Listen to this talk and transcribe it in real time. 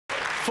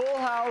Full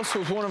House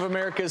was one of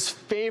America's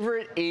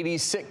favorite 80s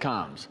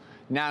sitcoms.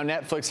 Now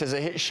Netflix has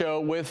a hit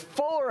show with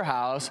Fuller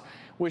House,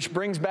 which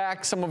brings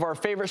back some of our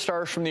favorite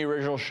stars from the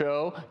original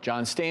show,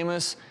 John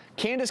Stamos,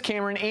 Candace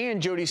Cameron, and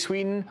Jodie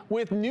Sweetin,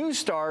 with new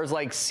stars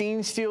like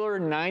scene stealer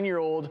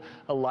 9-year-old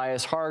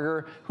Elias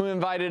Harger, who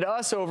invited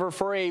us over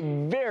for a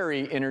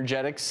very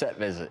energetic set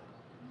visit.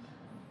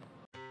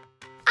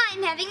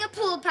 I'm having a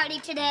pool party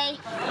today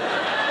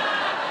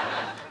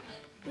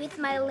with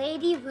my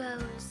lady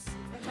Rose.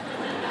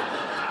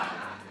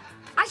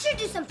 I should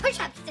do some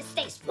push-ups to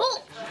stay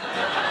swole.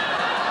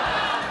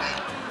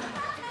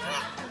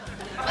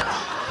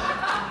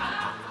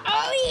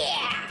 Oh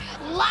yeah,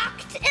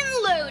 locked and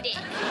loaded.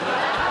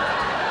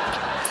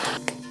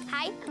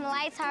 Hi, I'm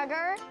Elias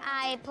Harger.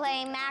 I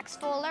play Max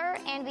Fuller,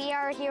 and we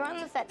are here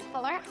on the set of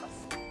Fuller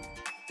House.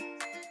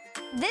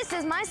 This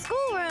is my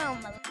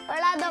schoolroom.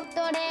 Hola,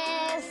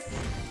 doctores.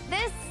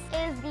 This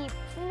is the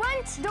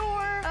front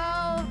door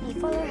of the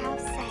Fuller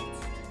House set.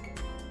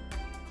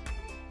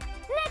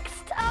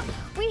 Next up,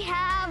 we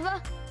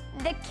have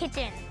the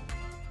kitchen.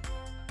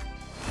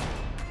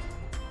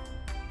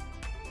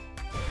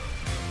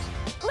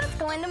 Let's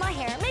go into my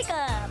hair and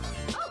makeup.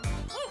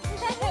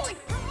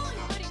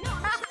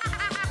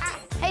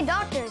 Hey,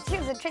 doctors,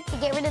 here's a trick to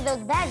get rid of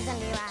those bags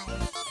under your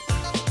eyes.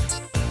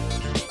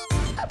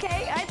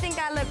 Okay, I think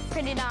I look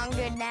pretty darn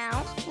good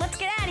now. Let's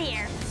get out of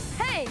here.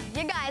 Hey,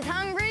 you guys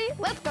hungry?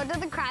 Let's go to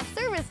the craft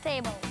service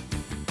table.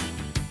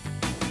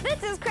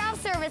 This is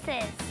craft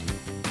services.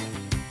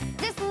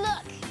 Just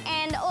look,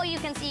 and all you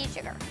can see is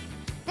sugar.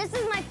 This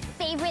is my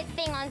favorite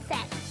thing on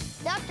set.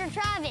 Dr.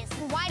 Travis,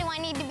 why do I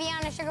need to be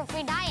on a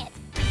sugar-free diet?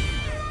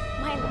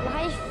 My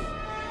life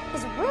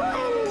is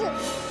ruined.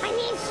 I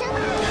need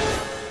sugar.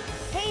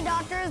 Hey,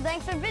 doctors,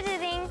 thanks for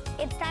visiting.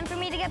 It's time for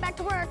me to get back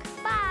to work.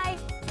 Bye.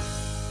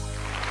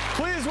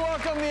 Please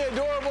welcome the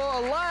adorable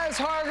Elias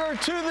Harger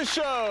to the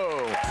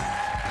show.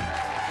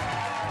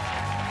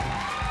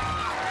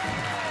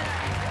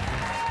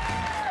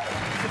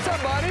 What's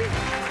up, buddy?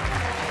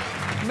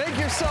 Make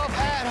yourself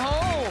at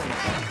home.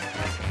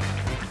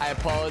 I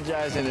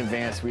apologize in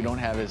advance. We don't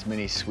have as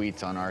many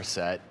sweets on our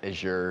set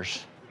as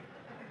yours.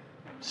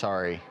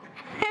 Sorry.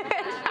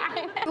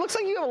 It looks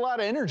like you have a lot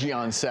of energy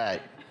on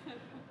set.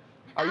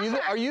 Are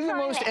you the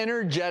most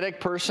energetic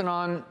person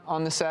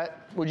on the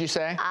set, would you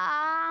say?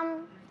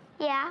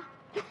 Yeah.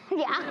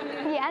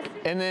 Yes.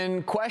 And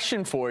then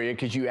question for you,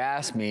 because you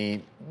asked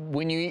me,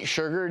 when you eat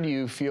sugar, do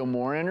you feel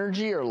more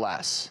energy or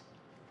less?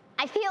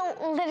 I feel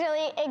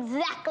literally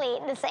exactly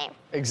the same.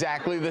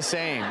 Exactly the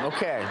same.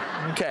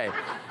 Okay.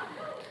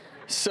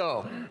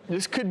 So,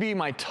 this could be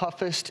my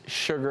toughest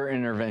sugar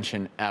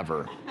intervention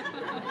ever.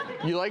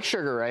 You like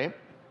sugar, right?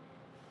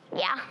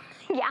 Yeah.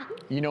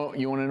 You want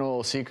to know a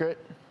little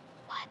secret?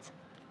 What?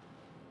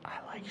 I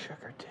like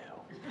sugar too.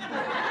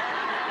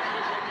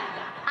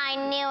 I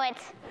knew it.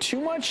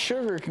 Too much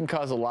sugar can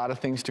cause a lot of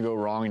things to go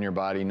wrong in your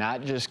body,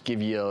 not just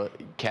give you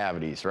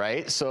cavities,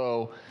 right?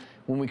 So,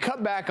 when we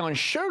cut back on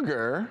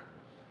sugar,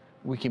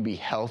 we can be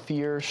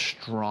healthier,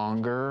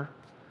 stronger,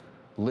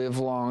 live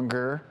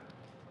longer.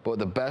 But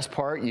the best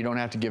part, you don't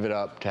have to give it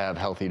up to have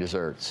healthy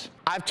desserts.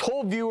 I've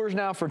told viewers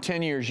now for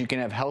 10 years you can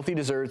have healthy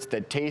desserts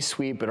that taste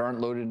sweet but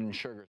aren't loaded in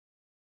sugar.